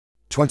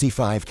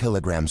25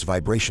 kilograms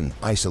Vibration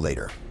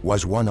Isolator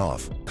was one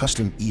of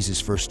Custom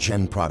Ease's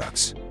first-gen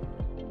products.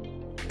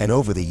 And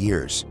over the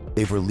years,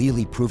 they've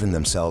really proven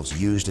themselves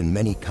used in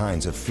many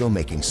kinds of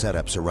filmmaking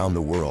setups around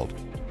the world.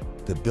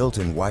 The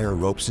built-in wire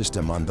rope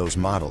system on those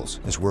models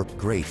has worked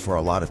great for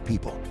a lot of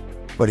people.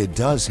 But it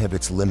does have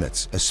its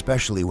limits,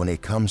 especially when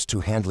it comes to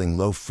handling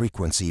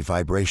low-frequency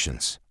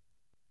vibrations.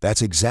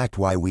 That's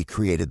exactly why we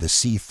created the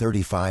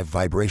C35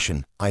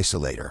 Vibration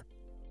Isolator.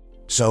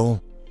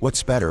 So,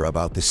 what's better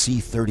about the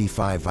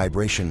C35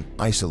 Vibration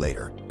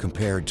Isolator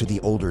compared to the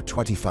older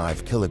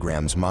 25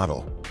 kilograms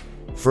model?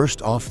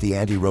 First off, the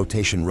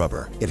anti-rotation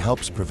rubber. It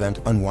helps prevent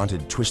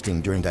unwanted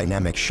twisting during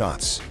dynamic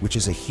shots, which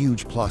is a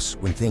huge plus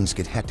when things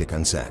get hectic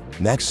on set.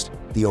 Next,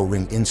 the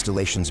O-ring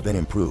installation's been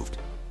improved.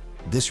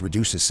 This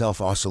reduces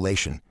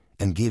self-oscillation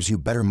and gives you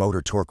better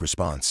motor torque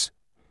response.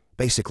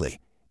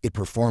 Basically, it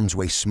performs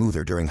way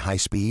smoother during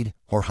high-speed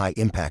or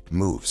high-impact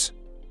moves.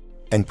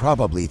 And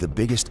probably the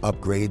biggest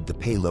upgrade, the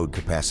payload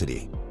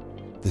capacity.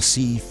 The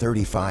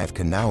C35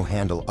 can now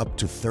handle up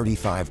to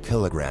 35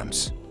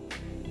 kilograms.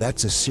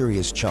 That's a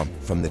serious jump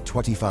from the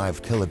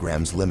 25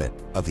 kilograms limit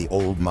of the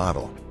old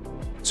model.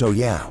 So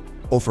yeah,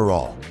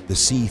 overall, the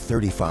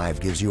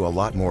C35 gives you a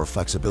lot more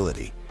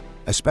flexibility,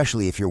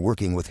 especially if you're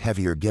working with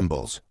heavier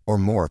gimbals or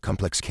more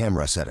complex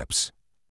camera setups.